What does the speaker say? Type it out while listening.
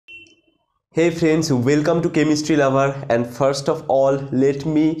Hey friends, welcome to Chemistry Lover, and first of all let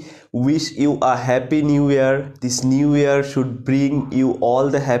me wish you a happy new year. This new year should bring you all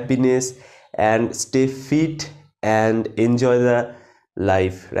the happiness and stay fit and enjoy the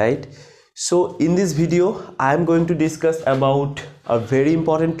life, right? So in this video I am going to discuss about a very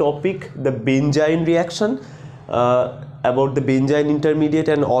important topic, the Benzyne reaction, about the benzyne intermediate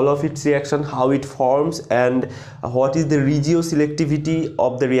and all of its reaction, how it forms, and what is the regioselectivity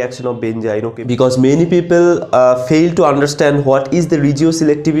of the reaction of benzyne. Okay, because many people fail to understand what is the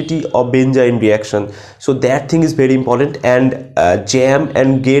regioselectivity of benzyne reaction, so that thing is very important. And JAM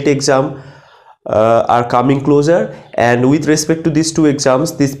and GATE exam are coming closer, and with respect to these two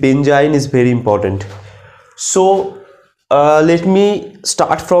exams, this benzyne is very important. So let me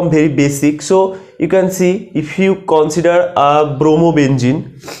start from very basic. So you can see, if you consider a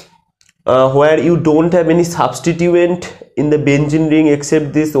bromobenzene where you don't have any substituent in the benzene ring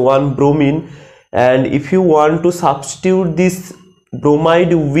except this one bromine, and if you want to substitute this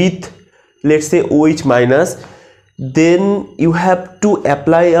bromide with, let's say, OH minus, then you have to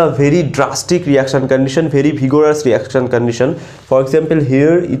apply a very drastic reaction condition, very vigorous reaction condition. For example,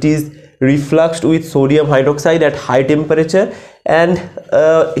 here it is refluxed with sodium hydroxide at high temperature, and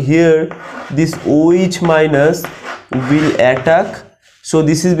here this OH minus will attack. So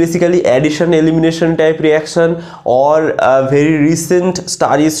this is basically addition elimination type reaction, or very recent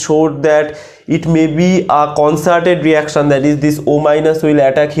studies showed that it may be a concerted reaction, that is, this O minus will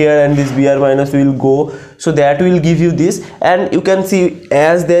attack here and this Br minus will go, so that will give you this. And you can see,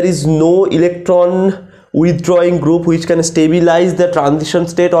 as there is no electron withdrawing group which can stabilize the transition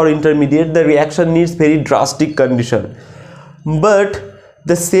state or intermediate, the reaction needs very drastic condition. But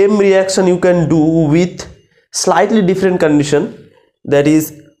the same reaction you can do with slightly different condition, that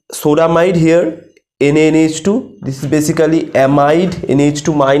is sodamide here, NaNH2, this is basically amide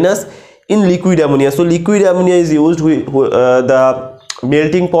NH2 minus in liquid ammonia. So liquid ammonia is used with the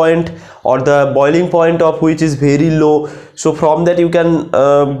melting point or the boiling point of which is very low, so from that you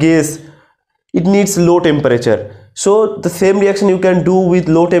can guess it needs low temperature. So the same reaction you can do with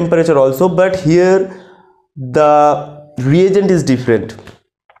low temperature also, but here the reagent is different.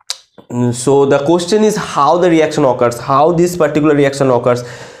 So the question is how the reaction occurs, how this particular reaction occurs,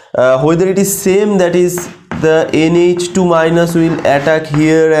 whether it is same, that is the NH2 minus will attack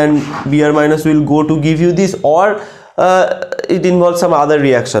here and Br minus will go to give you this, or it involves some other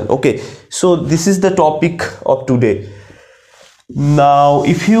reaction. Okay, so this is the topic of today. Now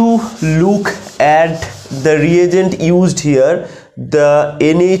if you look at the reagent used here, the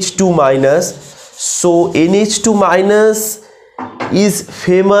NH2 minus, so NH2 minus is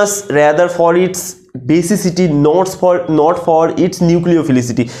famous rather for its basicity, not for its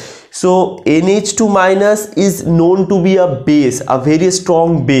nucleophilicity. So NH2 minus is known to be a base, a very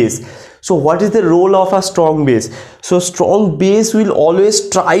strong base. So what is the role of a strong base? So strong base will always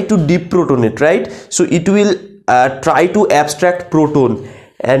try to deprotonate, right? So it will try to abstract proton,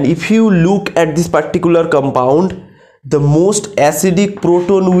 and if you look at this particular compound, the most acidic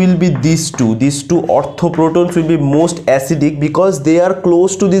proton will be these two orthoprotons will be most acidic because they are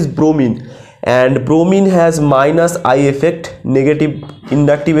close to this bromine, and bromine has minus I effect, negative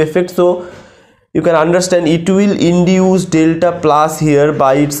inductive effect. So you can understand it will induce delta plus here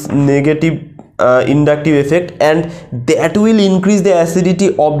by its negative inductive effect, and that will increase the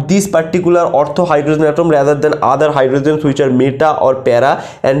acidity of this particular ortho hydrogen atom rather than other hydrogens which are meta or para,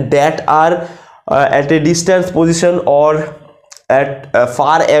 and that are at a distance position or at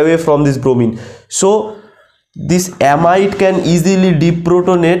far away from this bromine. So this amide can easily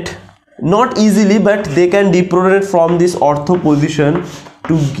deprotonate, not easily, but they can deprotonate from this ortho position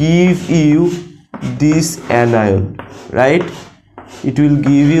to give you this anion, right? It will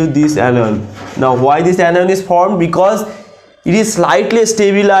give you this anion. Now why this anion is formed? Because it is slightly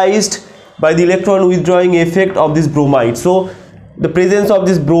stabilized by the electron withdrawing effect of this bromide. So the presence of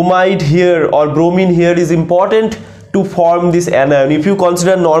this bromide here or bromine here is important to form this anion. If you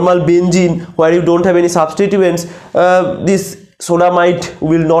consider normal benzene where you don't have any substituents, this sodamide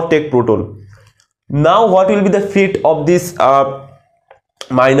will not take proton. Now what will be the fate of this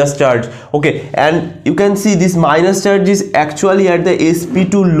minus charge? Okay, and you can see this minus charge is actually at the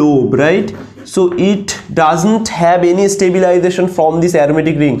sp2 lobe, right? So it doesn't have any stabilization from this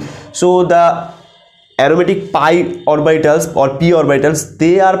aromatic ring. So the aromatic pi orbitals or p orbitals,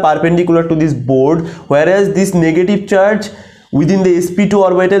 they are perpendicular to this board, whereas this negative charge within the sp2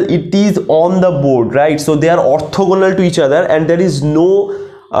 orbital, it is on the board, right? So they are orthogonal to each other and there is no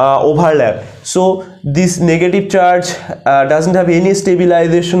overlap. So this negative charge doesn't have any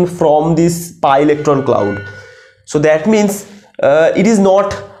stabilization from this pi electron cloud. So that means it is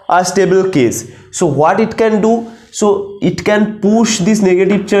not a stable case. So what it can do, so it can push this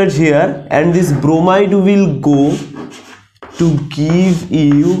negative charge here, and this bromide will go to give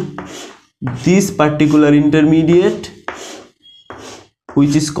you this particular intermediate,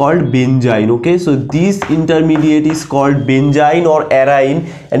 which is called benzyne. Okay, so this intermediate is called benzyne or arine,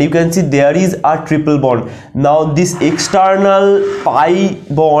 and you can see there is a triple bond. Now this external pi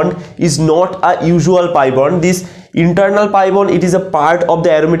bond is not a usual pi bond. This internal pi bond, it is a part of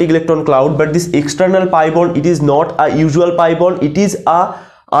the aromatic electron cloud, but this external pi bond, it is not a usual pi bond, it is a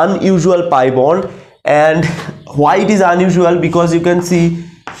unusual pi bond. And why it is unusual? Because you can see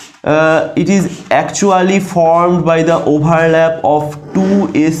it is actually formed by the overlap of two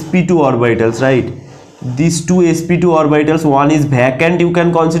sp2 orbitals, right? These two sp2 orbitals, one is vacant you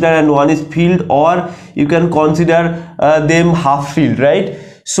can consider and one is filled, or you can consider them half filled, right?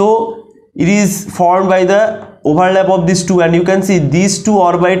 So it is formed by the overlap of these two, and you can see these two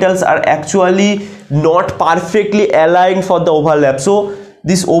orbitals are actually not perfectly aligned for the overlap. So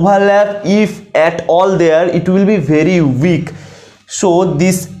this overlap, if at all there, it will be very weak. So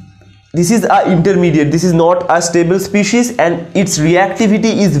this is a intermediate, this is not a stable species, and its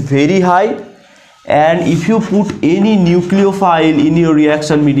reactivity is very high. And if you put any nucleophile in your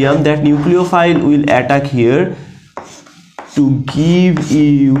reaction medium, that nucleophile will attack here to give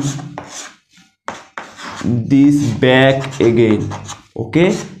you this back again.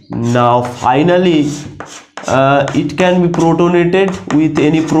 Okay, now finally it can be protonated with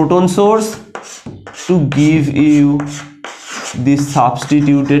any proton source to give you this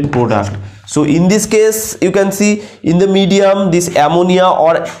substituted product. So in this case, you can see in the medium, this ammonia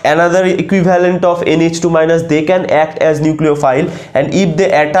or another equivalent of NH2-, they can act as nucleophile, and if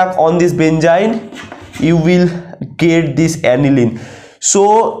they attack on this benzyne, you will get this aniline.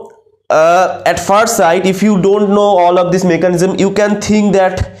 So at first sight, if you don't know all of this mechanism, you can think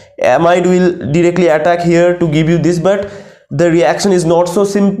that amide will directly attack here to give you this, but the reaction is not so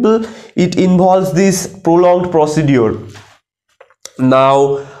simple. It involves this prolonged procedure.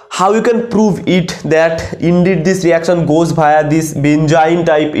 Now, how you can prove it that indeed this reaction goes via this benzyne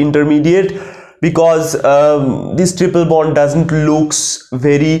type intermediate? Because this triple bond doesn't looks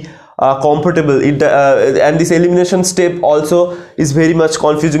very comfortable. And this elimination step also is very much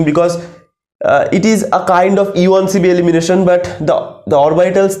confusing, because it is a kind of E1CB elimination, but the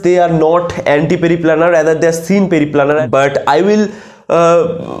orbitals, they are not anti-periplanar, rather they are syn periplanar. But I will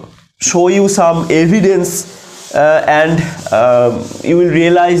show you some evidence and you will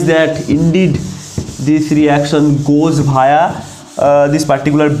realize that indeed this reaction goes via this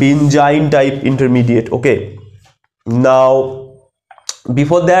particular benzyne type intermediate. Okay, now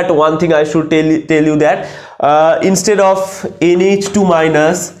before that, one thing I should tell you that instead of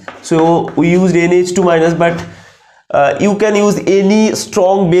NH2-, so we used NH2-, but you can use any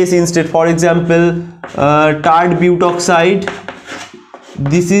strong base instead. For example, tarred butoxide.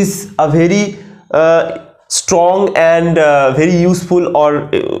 This is a very strong and very useful, or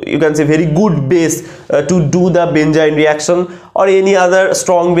you can say very good base to do the benzyne reaction, or any other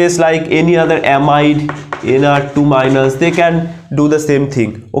strong base like any other amide, Nr2-, they can do the same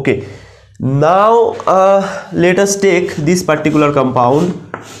thing. Okay, now let us take this particular compound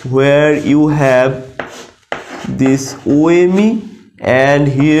where you have this OMe and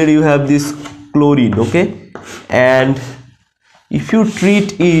here you have this chlorine. Okay, and if you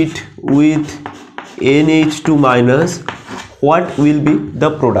treat it with NH2-, what will be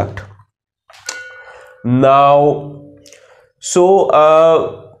the product? Now, so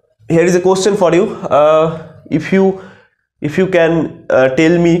here is a question for you. If you can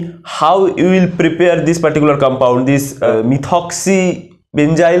tell me how you will prepare this particular compound, this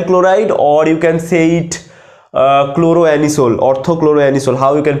methoxybenzyl chloride, or you can say it chloroanisole, orthochloroanisole,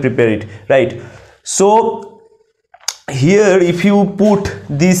 how you can prepare it, right? So here if you put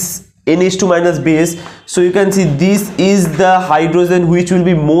this NH2- base, so you can see this is the hydrogen which will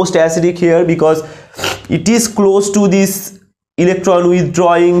be most acidic here, because it is close to this electron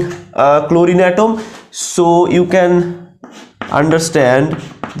withdrawing chlorine atom. So you can understand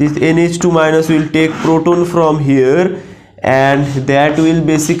this NH2- will take proton from here, and that will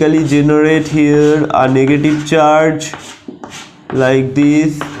basically generate here a negative charge like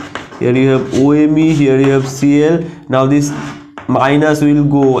this. Here you have OMe, here you have Cl. Now this minus will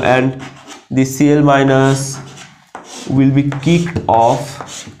go and the Cl- will be kicked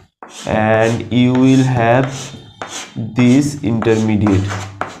off, and you will have this intermediate.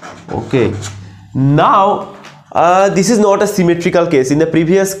 Okay, now this is not a symmetrical case. In the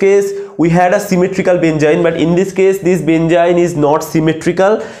previous case we had a symmetrical benzyne, but in this case this benzyne is not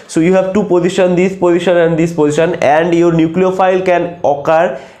symmetrical. So you have two position, this position and this position, and your nucleophile can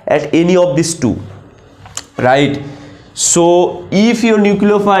occur at any of these two, right? So if your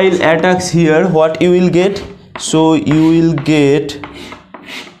nucleophile attacks here, what you will get? So you will get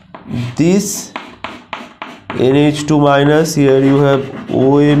this NH2 minus, here you have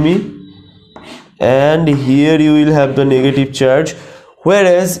OMe, and here you will have the negative charge.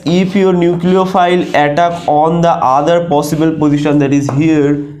 Whereas if your nucleophile attack on the other possible position, that is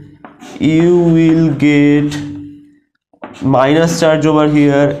here, you will get minus charge over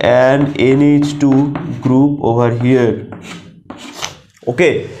here and NH2 group over here.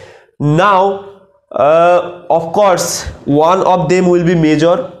 Okay, now of course one of them will be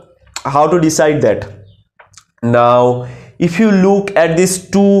major. How to decide that? Now if you look at these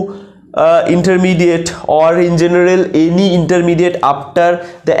two intermediate, or in general any intermediate after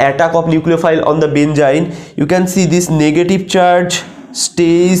the attack of nucleophile on the benzyne, you can see this negative charge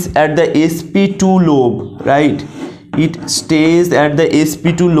stays at the sp2 lobe, right? It stays at the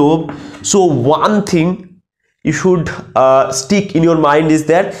sp2 lobe. So one thing you should stick in your mind is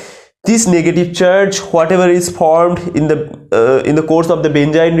that this negative charge, whatever is formed in the course of the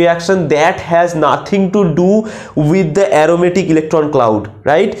benzyne reaction, that has nothing to do with the aromatic electron cloud,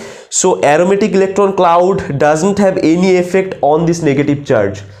 right? So aromatic electron cloud doesn't have any effect on this negative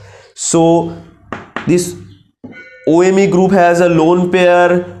charge. So this OMe group has a lone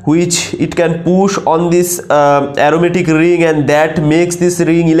pair which it can push on this aromatic ring, and that makes this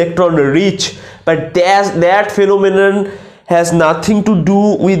ring electron rich, but that phenomenon has nothing to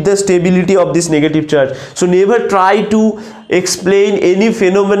do with the stability of this negative charge. So never try to explain any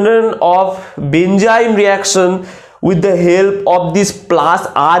phenomenon of benzyne reaction with the help of this plus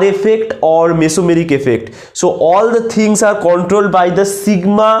R effect or mesomeric effect. So all the things are controlled by the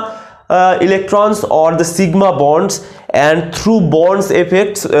sigma electrons or the sigma bonds, and through bonds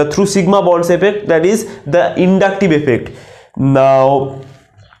effects, through sigma bonds effect, that is the inductive effect. Now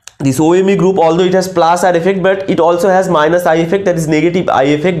this OMe group, although it has plus R effect, but it also has minus I effect, that is negative I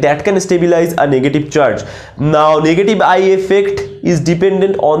effect, that can stabilize a negative charge. Now negative I effect is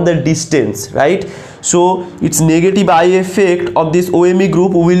dependent on the distance, right? So its negative I effect of this OMe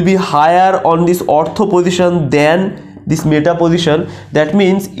group will be higher on this ortho position than this meta position. That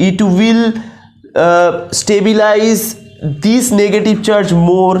means it will stabilize this negative charge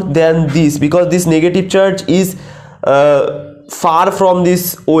more than this, because this negative charge is far from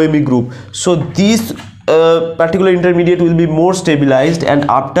this OMe group. So this particular intermediate will be more stabilized, and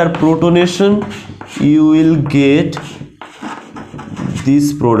after protonation you will get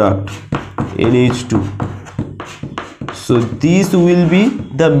this product NH2. So this will be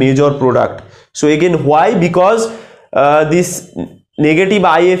the major product. So again, why? Because this negative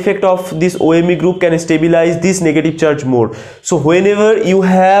I effect of this OMe group can stabilize this negative charge more. So whenever you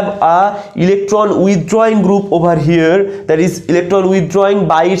have a electron withdrawing group over here, that is electron withdrawing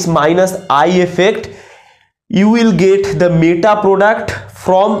by its minus I effect, you will get the meta product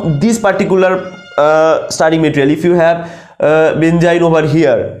from this particular starting material. If you have benzyne over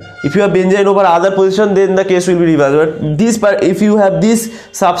here, if you have benzyne over other position, then the case will be reversed. But this part, if you have this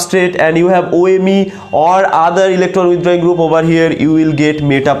substrate and you have OMe or other electron withdrawing group over here, you will get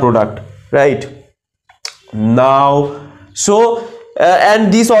meta product, right? Now so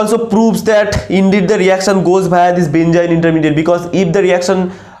and this also proves that indeed the reaction goes via this benzyne intermediate, because if the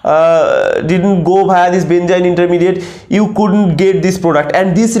reaction didn't go via this benzyne intermediate, you couldn't get this product.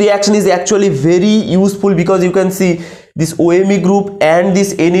 And this reaction is actually very useful, because you can see this OMe group and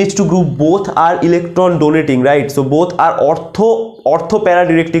this NH2 group both are electron donating, right? So both are ortho para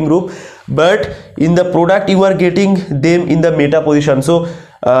directing group, but in the product you are getting them in the meta position. So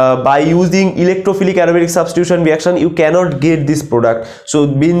by using electrophilic aromatic substitution reaction, you cannot get this product. So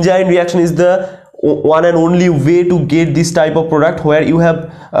benzyne reaction is the one and only way to get this type of product, where you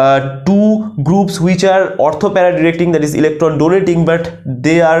have two groups which are ortho para directing, that is electron donating, but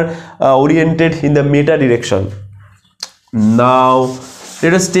they are oriented in the meta direction. Now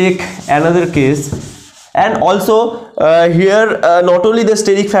let us take another case, and also here not only the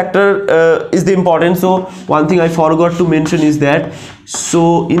steric factor is the important. So one thing I forgot to mention is that,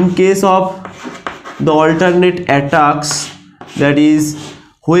 so in case of the alternate attacks, that is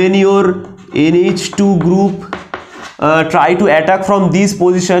when your NH2 group try to attack from this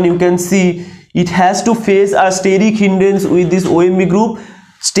position, you can see it has to face a steric hindrance with this OMe group,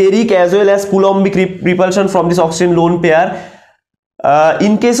 steric as well as Coulombic repulsion from this oxygen lone pair.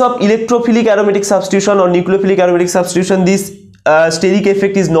 In case of electrophilic aromatic substitution or nucleophilic aromatic substitution, this steric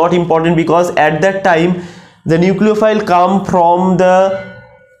effect is not important, because at that time the nucleophile come from the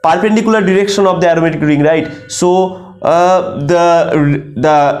perpendicular direction of the aromatic ring, right? So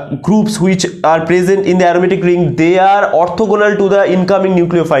the groups which are present in the aromatic ring, they are orthogonal to the incoming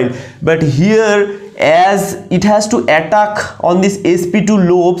nucleophile, but here as it has to attack on this sp2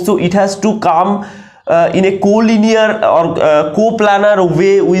 lobe, so it has to come in a collinear or coplanar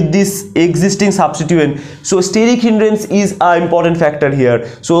way with this existing substituent. So steric hindrance is an important factor here.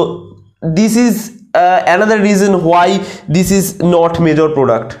 So this is another reason why this is not major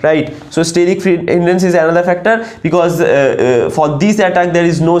product, right? So steric hindrance is another factor, because for this attack there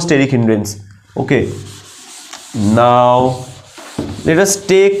is no steric hindrance. Okay, now let us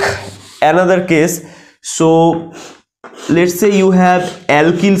take another case. So let's say you have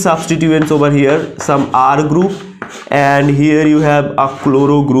alkyl substituents over here, some R group, and here you have a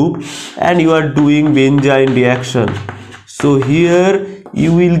chloro group, and you are doing benzyne reaction. So here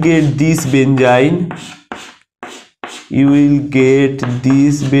you will get this benzyne, you will get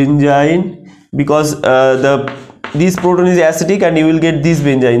this benzyne, because this proton is acidic, and you will get this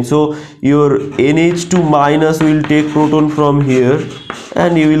benzyne. So your NH2 minus will take proton from here,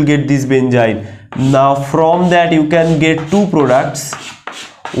 and you will get this benzyne. Now from that you can get two products.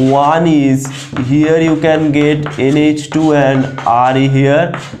 One is here you can get NH2 and Re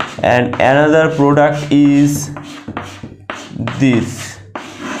here, and another product is this.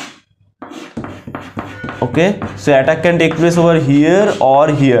 Okay, so attack can take place over here or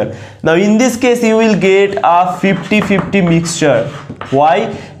here. Now in this case you will get a 50-50 mixture.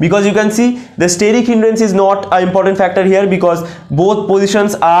 Why? Because you can see the steric hindrance is not an important factor here, because both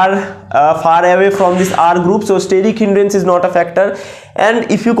positions are far away from this R group, so steric hindrance is not a factor.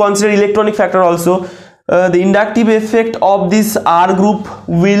 And if you consider electronic factor also, the inductive effect of this R group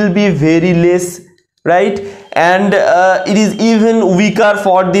will be very less, right? And it is even weaker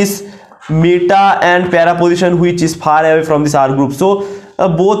for this meta and para position, which is far away from this R group. So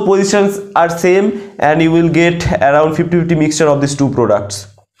both positions are same, and you will get around 50-50 mixture of these two products.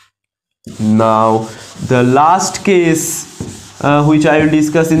 Now the last case which I will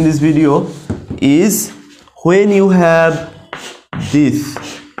discuss in this video is when you have this.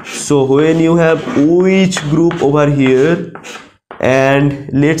 So when you have OH group over here, and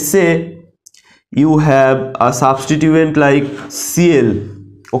let's say you have a substituent like Cl.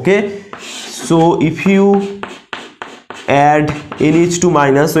 Okay, so if you add NH2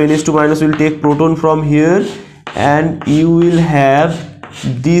 minus, so NH2 minus will take proton from here, and you will have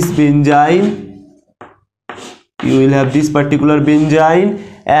this benzyne, you will have this particular benzyne,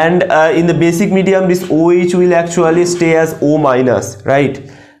 and in the basic medium this OH will actually stay as O minus, right?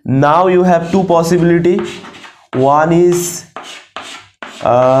 Now you have two possibility. One is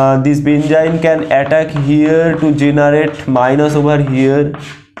this benzyne can attack here to generate minus over here,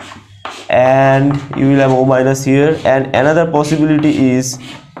 and you will have O minus here, and another possibility is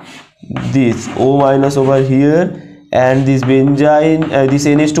this O minus over here, and this benzyne, this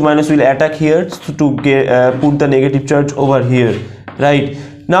NH2 minus will attack here to get, put the negative charge over here, right?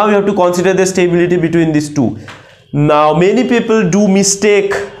 Now you have to consider the stability between these two. Now many people do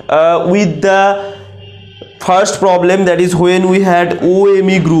mistake with the first problem, that is when we had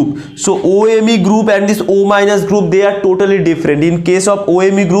OMe group. So OMe group and this O minus group, they are totally different. In case of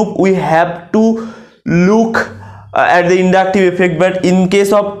OMe group we have to look at the inductive effect, but in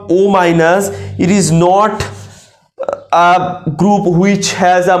case of O minus, it is not a group which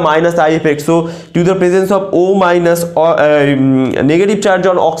has a minus I effect. So due to the presence of O minus or negative charge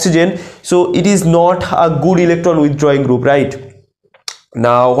on oxygen, so it is not a good electron withdrawing group, right?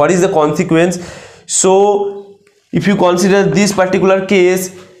 Now what is the consequence? So if you consider this particular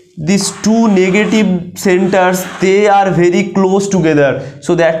case, these two negative centers, they are very close together,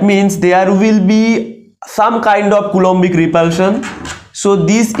 so that means there will be some kind of Coulombic repulsion. So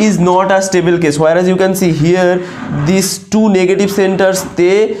this is not a stable case, whereas you can see here these two negative centers,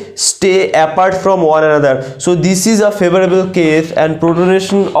 they stay apart from one another. So this is a favorable case, and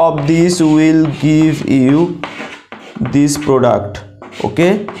protonation of this will give you this product.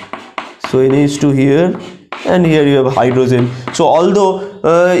 Okay, so NH2 here, and here you have hydrogen. So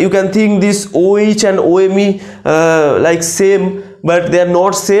although you can think this OH and OMe like same, but they are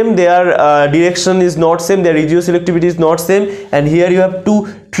not same, their direction is not same, their regioselectivity is not same, and here you have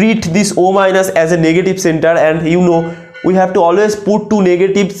to treat this O minus as a negative center, and you know we have to always put two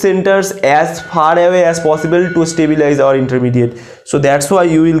negative centers as far away as possible to stabilize our intermediate. So that's why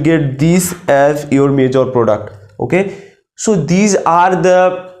you will get this as your major product. Okay, so these are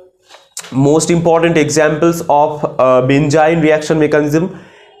the most important examples of benzyne reaction mechanism,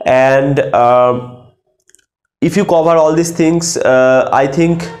 and if you cover all these things, I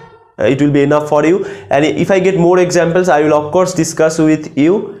think it will be enough for you. And if I get more examples, I will of course discuss with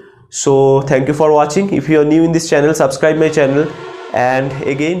you. So thank you for watching. If you are new in this channel, subscribe my channel, and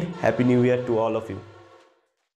again, happy new year to all of you.